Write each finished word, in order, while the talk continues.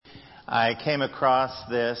I came across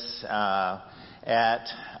this at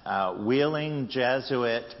Wheeling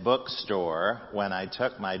Jesuit Bookstore when I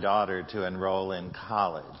took my daughter to enroll in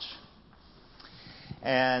college.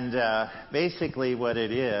 And basically what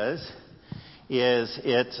it is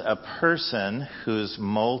it's a person who's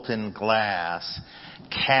molten glass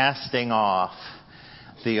casting off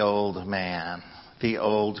the old man, the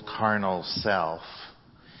old carnal self.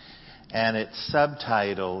 And its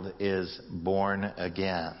subtitled is Born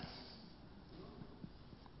Again.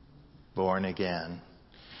 Born Again.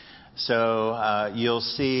 So you'll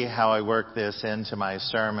see how I work this into my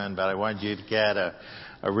sermon, but I want you to get a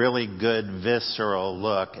really good visceral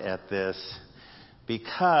look at this,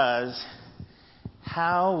 because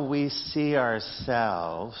how we see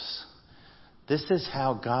ourselves, this is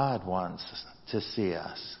how God wants to see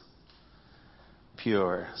us.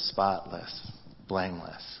 Pure, spotless,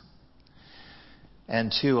 blameless.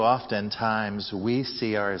 And too often times we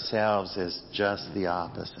see ourselves as just the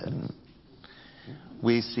opposite.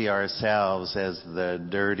 We see ourselves as the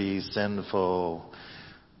dirty, sinful,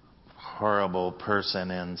 horrible person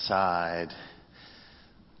inside.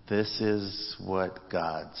 This is what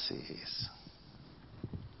God sees.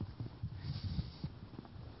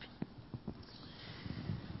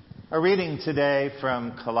 Our reading today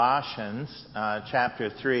from Colossians chapter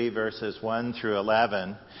 3, verses 1 through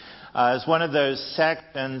 11, is one of those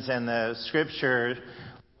sections in the Scripture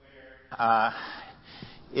where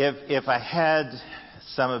if I had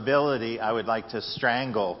some ability, I would like to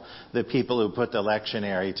strangle the people who put the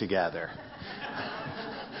lectionary together.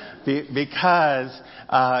 Because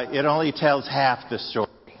it only tells half the story.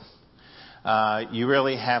 You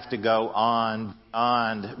really have to go on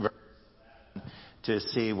beyond to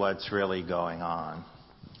see what's really going on.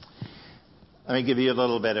 Let me give you a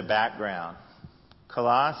little bit of background.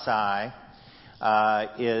 Colossae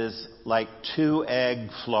is like Two Egg,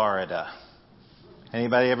 Florida.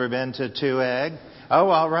 Anybody ever been to Two Egg? Oh,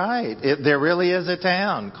 all right. There really is a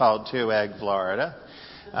town called Two Egg, Florida.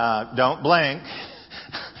 Don't blink.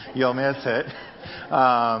 You'll miss it.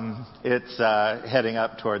 It's heading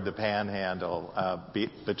up toward the Panhandle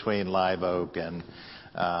between Live Oak and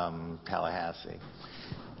Tallahassee.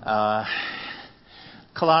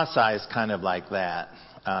 Colossae is kind of like that.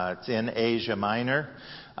 It's in Asia Minor,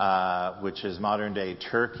 which is modern-day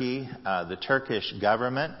Turkey. The Turkish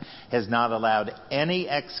government has not allowed any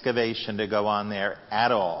excavation to go on there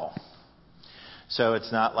at all. So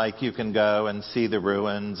it's not like you can go and see the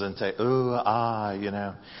ruins and say, ooh,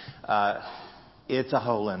 it's a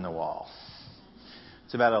hole in the wall.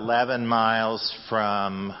 It's about 11 miles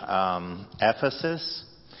from Ephesus.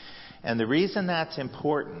 And the reason that's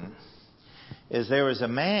important is there was a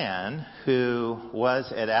man who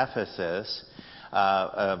was at Ephesus,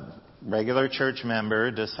 a regular church member,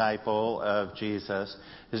 disciple of Jesus.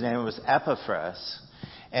 His name was Epaphras.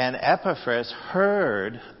 And Epaphras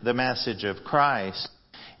heard the message of Christ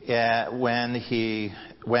when he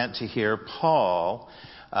went to hear Paul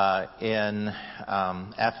in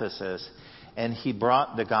Ephesus. And he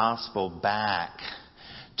brought the gospel back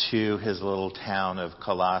to his little town of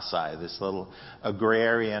Colossae, this little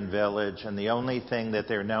agrarian village. And the only thing that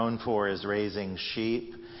they're known for is raising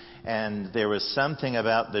sheep. And there was something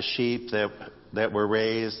about the sheep that were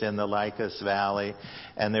raised in the Lycus Valley.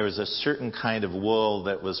 And there was a certain kind of wool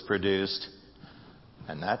that was produced.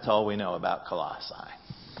 And that's all we know about Colossae.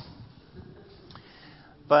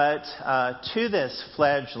 But to this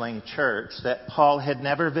fledgling church that Paul had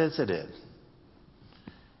never visited,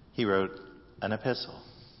 he wrote an epistle.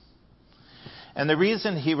 And the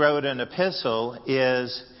reason he wrote an epistle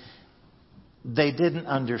is they didn't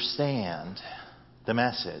understand the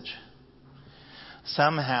message.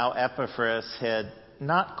 Somehow Epaphras had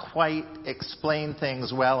not quite explained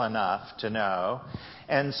things well enough to know.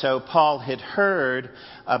 And so Paul had heard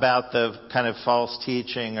about the kind of false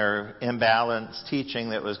teaching or imbalanced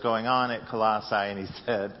teaching that was going on at Colossae, and he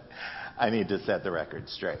said, I need to set the record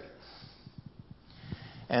straight.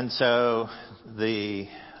 And so the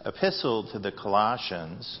epistle to the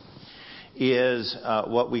Colossians is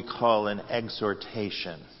what we call an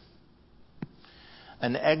exhortation.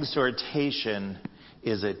 An exhortation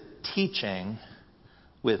is a teaching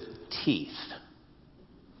with teeth.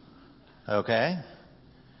 Okay?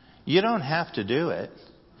 You don't have to do it.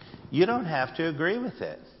 You don't have to agree with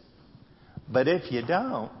it. But if you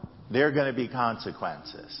don't, there are going to be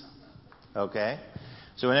consequences. Okay?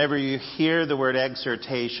 So whenever you hear the word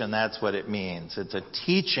exhortation, that's what it means. It's a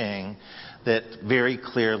teaching that very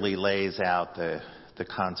clearly lays out the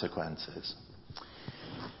consequences.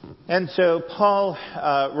 And so Paul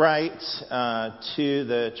writes to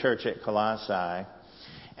the church at Colossae,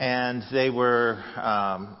 And they were,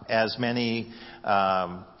 as many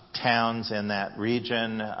towns in that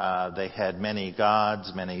region, they had many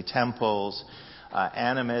gods, many temples.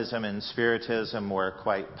 Animism and Spiritism were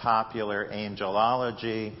quite popular.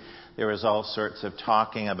 Angelology. There was all sorts of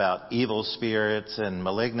talking about evil spirits and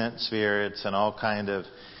malignant spirits and all kind of,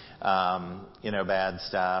 bad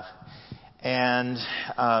stuff. And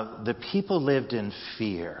the people lived in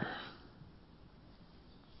fear.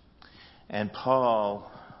 And Paul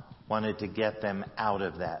wanted to get them out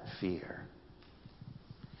of that fear.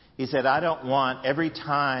 He said, I don't want every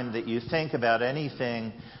time that you think about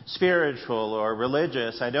anything spiritual or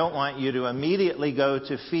religious, I don't want you to immediately go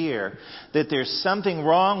to fear that there's something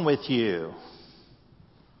wrong with you.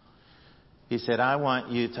 He said, I want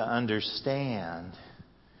you to understand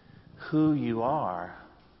who you are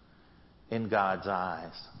in God's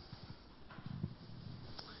eyes.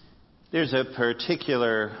 There's a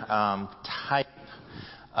particular type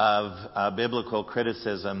of biblical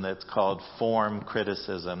criticism that's called form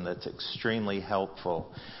criticism that's extremely helpful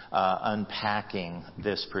unpacking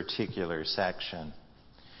this particular section.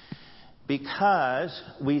 Because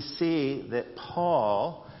we see that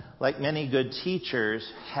Paul, like many good teachers,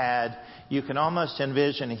 you can almost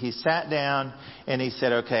envision, he sat down and he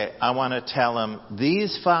said, okay, I want to tell them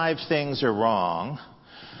these 5 things are wrong.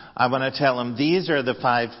 I want to tell them these are the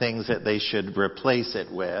 5 things that they should replace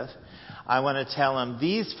it with. I want to tell them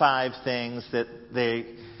these 5 things that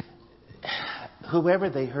whoever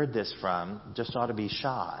they heard this from just ought to be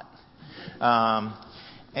shot.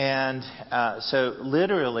 So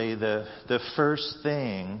literally the first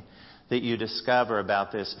thing that you discover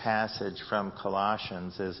about this passage from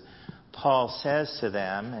Colossians is Paul says to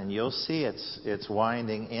them, and you'll see it's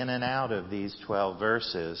winding in and out of these 12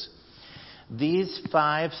 verses, these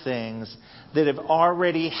 5 things that have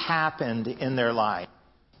already happened in their life.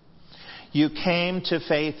 You came to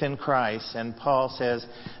faith in Christ, and Paul says,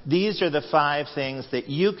 these are the 5 things that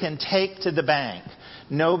you can take to the bank.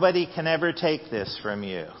 Nobody can ever take this from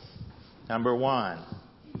you. Number 1,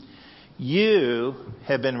 you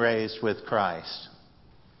have been raised with Christ.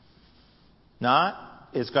 Not,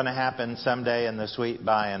 it's going to happen someday in the sweet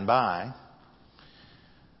by and by.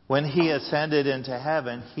 When he ascended into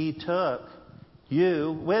heaven, he took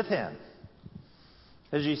you with him.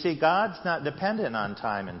 As you see, God's not dependent on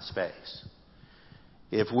time and space.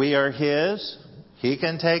 If we are his, he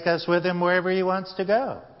can take us with him wherever he wants to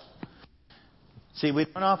go. See, we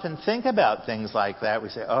don't often think about things like that. We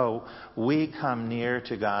say, oh, we come near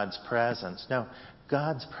to God's presence. No,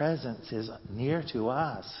 God's presence is near to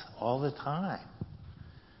us all the time.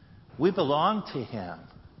 We belong to him.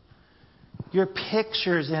 Your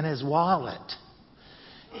picture's in his wallet.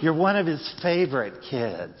 You're one of his favorite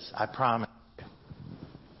kids, I promise.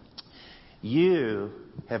 You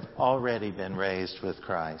have already been raised with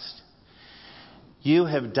Christ. You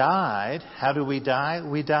have died. How do we die?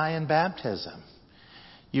 We die in baptism.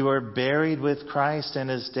 You are buried with Christ in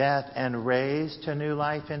his death and raised to new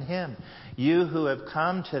life in him. You who have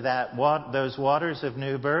come to those waters of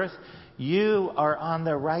new birth, you are on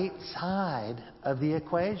the right side of the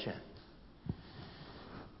equation.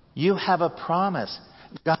 You have a promise.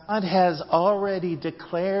 God has already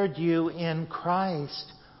declared you in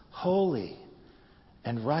Christ holy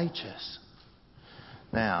and righteous.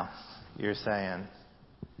 Now, you're saying,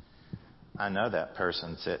 I know that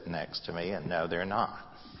person sitting next to me, and no, they're not.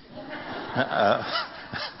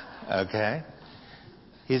 Okay?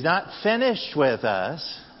 He's not finished with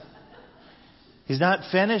us. He's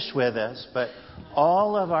not finished with us, but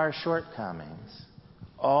all of our shortcomings,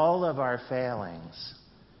 all of our failings,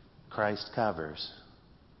 Christ covers.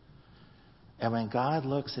 And when God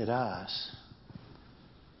looks at us,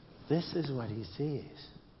 this is what he sees.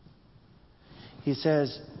 He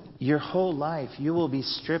says, your whole life you will be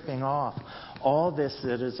stripping off all this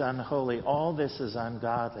that is unholy, all this is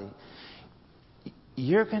ungodly.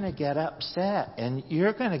 You're going to get upset and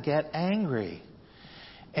you're going to get angry.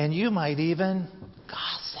 And you might even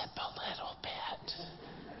gossip a little bit.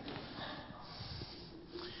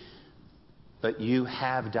 But you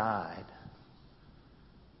have died.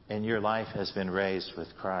 And your life has been raised with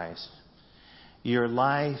Christ. Your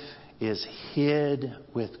life is hid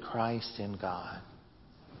with Christ in God.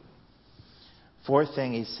 4th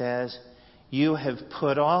thing he says, you have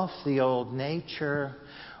put off the old nature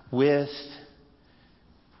with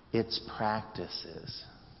its practices.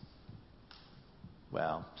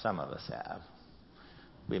 Well, some of us have.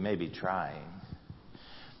 We may be trying.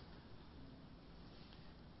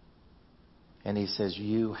 And he says,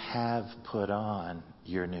 you have put on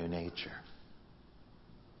your new nature.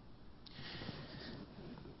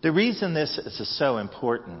 The reason this is so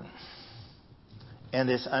important and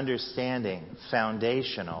this understanding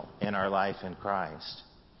foundational in our life in Christ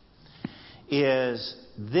is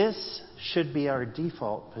this should be our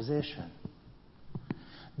default position.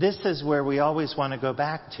 This is where we always want to go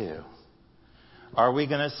back to. Are we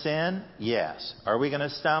going to sin? Yes. Are we going to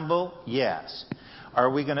stumble? Yes. Are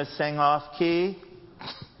we going to sing off key?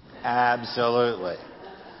 Absolutely.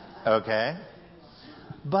 Okay?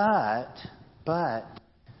 But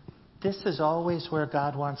this is always where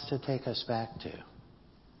God wants to take us back to.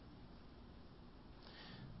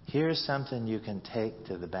 Here's something you can take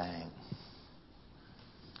to the bank.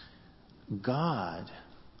 God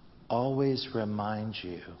always reminds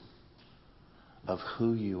you of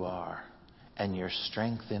who you are and your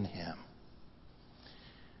strength in Him.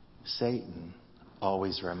 Satan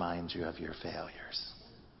always reminds you of your failures.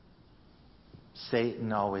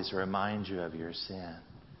 Satan always reminds you of your sin.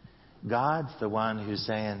 God's the one who's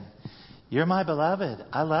saying, you're my beloved.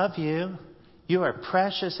 I love you. You are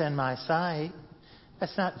precious in my sight.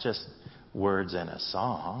 That's not just words in a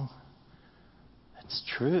song. That's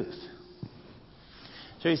truth.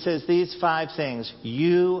 So he says these 5 things.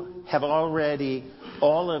 You have already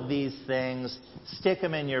all of these things. Stick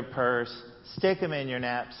them in your purse. Stick them in your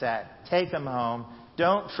knapsack. Take them home.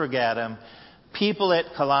 Don't forget them. People at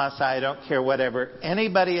Colossae, I don't care whatever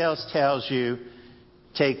anybody else tells you,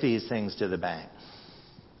 take these things to the bank.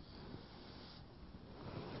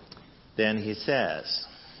 Then he says,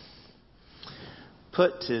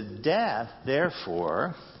 put to death,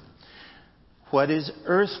 therefore, what is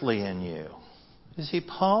earthly in you. You see,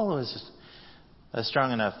 Paul was a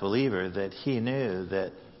strong enough believer that he knew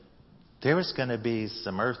that there was going to be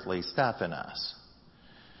some earthly stuff in us.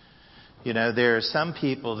 You know, there are some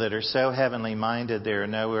people that are so heavenly minded there are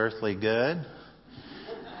no earthly good.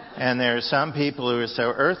 And there are some people who are so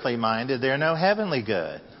earthly minded there are no heavenly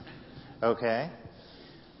good. Okay?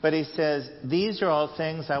 But he says, these are all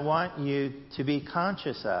things I want you to be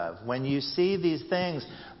conscious of. When you see these things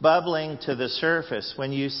bubbling to the surface,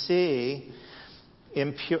 when you see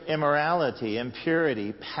immorality,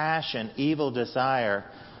 impurity, passion, evil desire,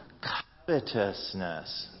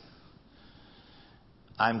 covetousness,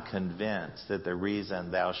 I'm convinced that the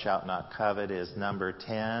reason thou shalt not covet is number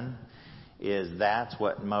 10, is that's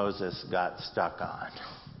what Moses got stuck on.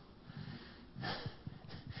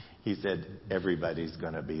 He said, everybody's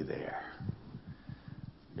going to be there.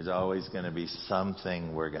 There's always going to be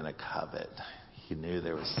something we're going to covet. He knew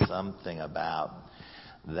there was something about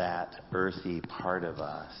that earthy part of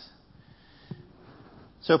us.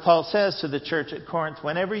 So Paul says to the church at Corinth,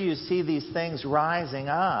 whenever you see these things rising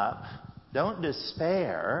up, don't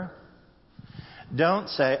despair. Don't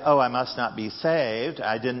say, oh, I must not be saved.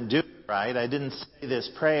 I didn't do it right. I didn't say this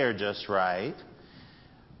prayer just right.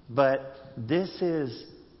 But this is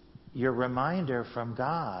your reminder from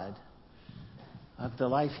God of the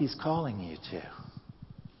life He's calling you to.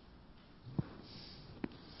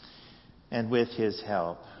 And with His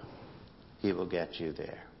help, He will get you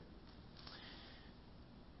there.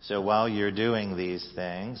 So while you're doing these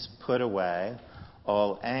things, put away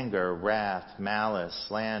all anger, wrath, malice,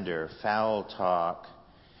 slander, foul talk,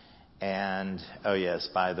 and, oh yes,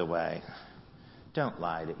 by the way, don't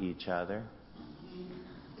lie to each other.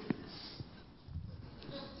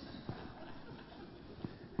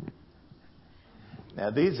 Now,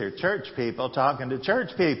 these are church people talking to church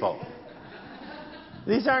people.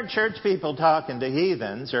 These aren't church people talking to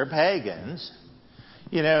heathens or pagans.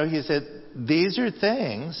 You know, he said, these are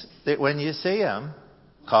things that when you see them,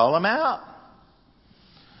 call them out.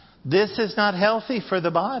 This is not healthy for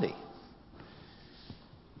the body.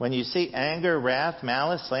 When you see anger, wrath,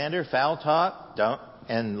 malice, slander, foul talk,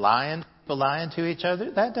 and people lying to each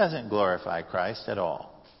other, that doesn't glorify Christ at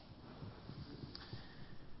all.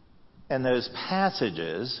 And those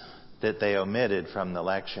passages that they omitted from the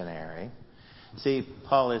lectionary, see,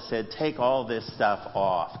 Paul has said, take all this stuff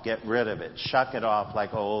off, get rid of it, shuck it off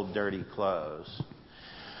like old dirty clothes.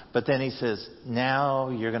 But then he says, now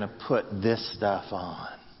you're going to put this stuff on.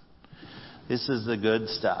 This is the good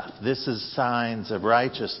stuff. This is signs of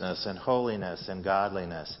righteousness and holiness and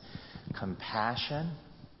godliness. Compassion,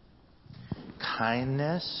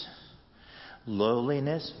 kindness,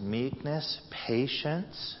 lowliness, meekness,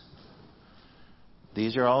 patience.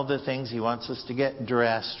 These are all the things he wants us to get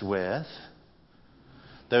dressed with.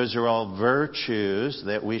 Those are all virtues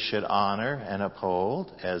that we should honor and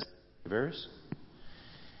uphold as believers.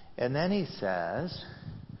 And then he says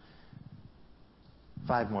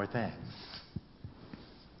 5 more things.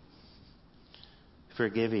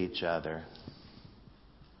 Forgive each other.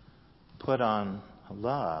 Put on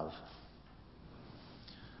love.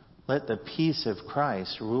 Let the peace of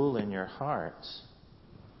Christ rule in your hearts.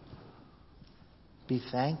 Be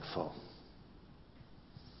thankful.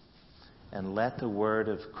 And let the word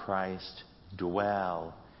of Christ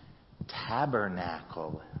dwell,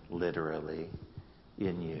 tabernacle, literally,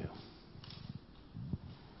 in you.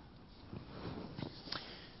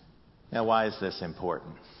 Now, why is this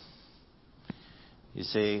important? You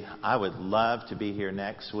see, I would love to be here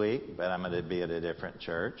next week, but I'm going to be at a different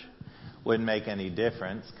church. Wouldn't make any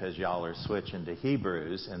difference because y'all are switching to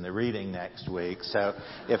Hebrews in the reading next week. So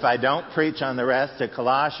if I don't preach on the rest of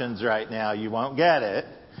Colossians right now, you won't get it.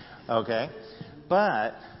 Okay?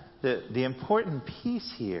 But the important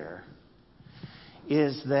piece here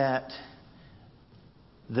is that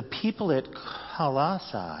the people at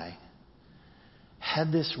Colossae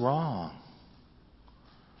had this wrong.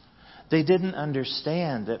 They didn't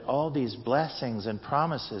understand that all these blessings and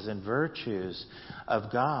promises and virtues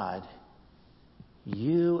of God,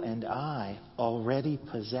 you and I already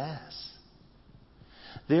possess.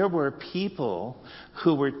 There were people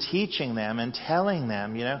who were teaching them and telling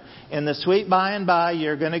them, in the sweet by and by,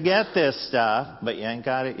 you're going to get this stuff, but you ain't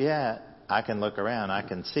got it yet. I can look around. I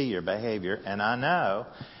can see your behavior, and I know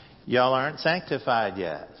y'all aren't sanctified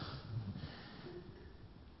yet.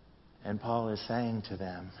 And Paul is saying to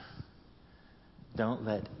them, don't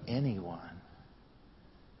let anyone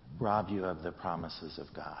rob you of the promises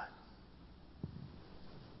of God.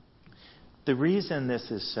 The reason this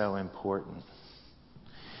is so important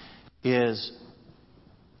is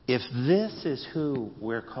if this is who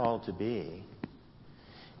we're called to be,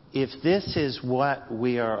 if this is what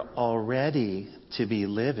we are already to be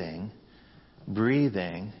living,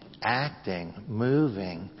 breathing, acting,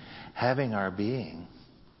 moving, having our being,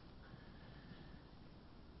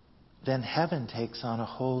 then heaven takes on a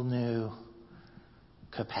whole new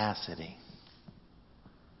capacity.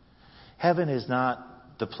 Heaven is not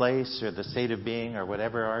the place or the state of being or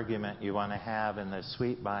whatever argument you want to have in the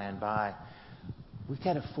sweet by and by. We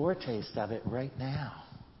get a foretaste of it right now.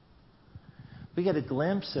 We get a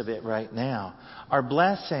glimpse of it right now. Our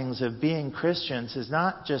blessings of being Christians is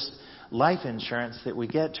not just life insurance that we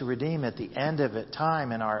get to redeem at the end of it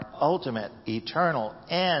time in our ultimate eternal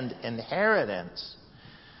end inheritance,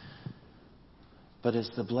 but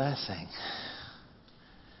it's the blessing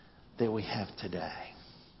that we have today.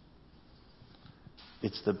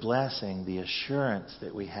 It's the blessing, the assurance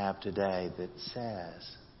that we have today that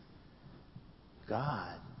says,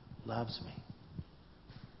 God loves me.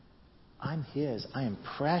 I'm His. I am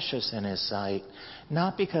precious in His sight,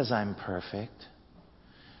 not because I'm perfect,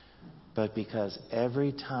 but because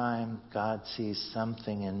every time God sees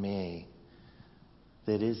something in me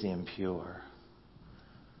that is impure,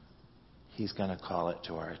 He's going to call it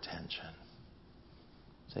to our attention.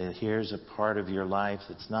 Say, here's a part of your life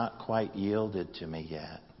that's not quite yielded to me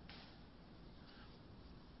yet.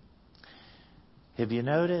 Have you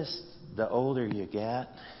noticed the older you get?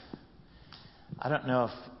 I don't know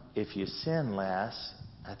if you sin less.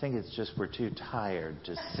 I think it's just we're too tired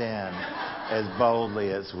to sin as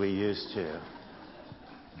boldly as we used to.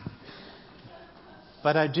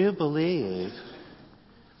 But I do believe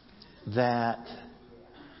that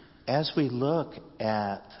as we look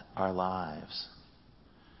at our lives,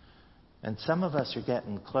 and some of us are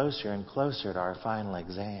getting closer and closer to our final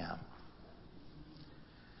exam,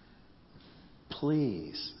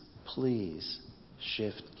 please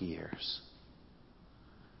shift gears.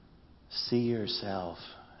 See yourself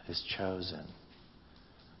as chosen,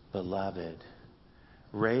 beloved,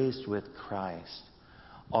 raised with Christ,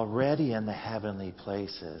 already in the heavenly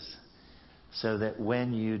places, so that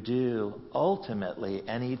when you do ultimately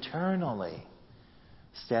and eternally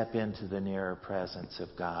step into the nearer presence of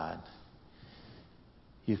God,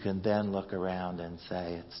 you can then look around and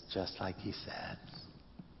say, it's just like He said.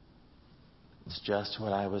 It's just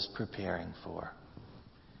what I was preparing for.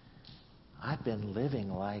 I've been living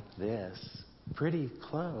like this pretty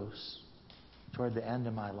close toward the end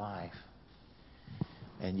of my life.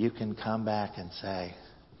 And you can come back and say,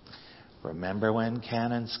 remember when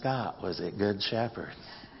Canon Scott was at Good Shepherd?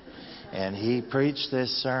 And he preached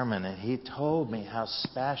this sermon and he told me how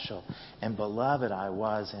special and beloved I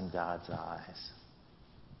was in God's eyes.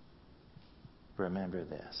 Remember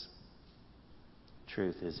this.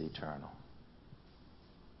 Truth is eternal.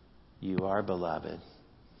 You are beloved.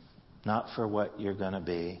 Not for what you're going to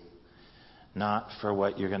be. Not for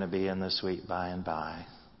what you're going to be in the sweet by and by.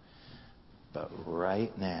 But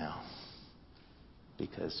right now.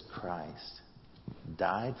 Because Christ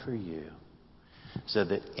died for you. So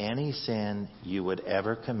that any sin you would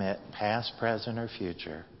ever commit, past, present, or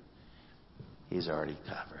future, He's already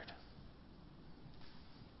covered.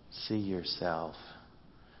 See yourself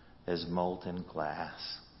as molten glass,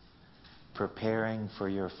 preparing for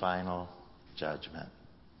your final judgment,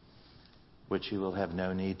 which you will have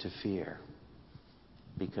no need to fear,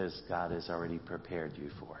 because God has already prepared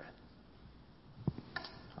you for it.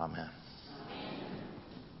 Amen.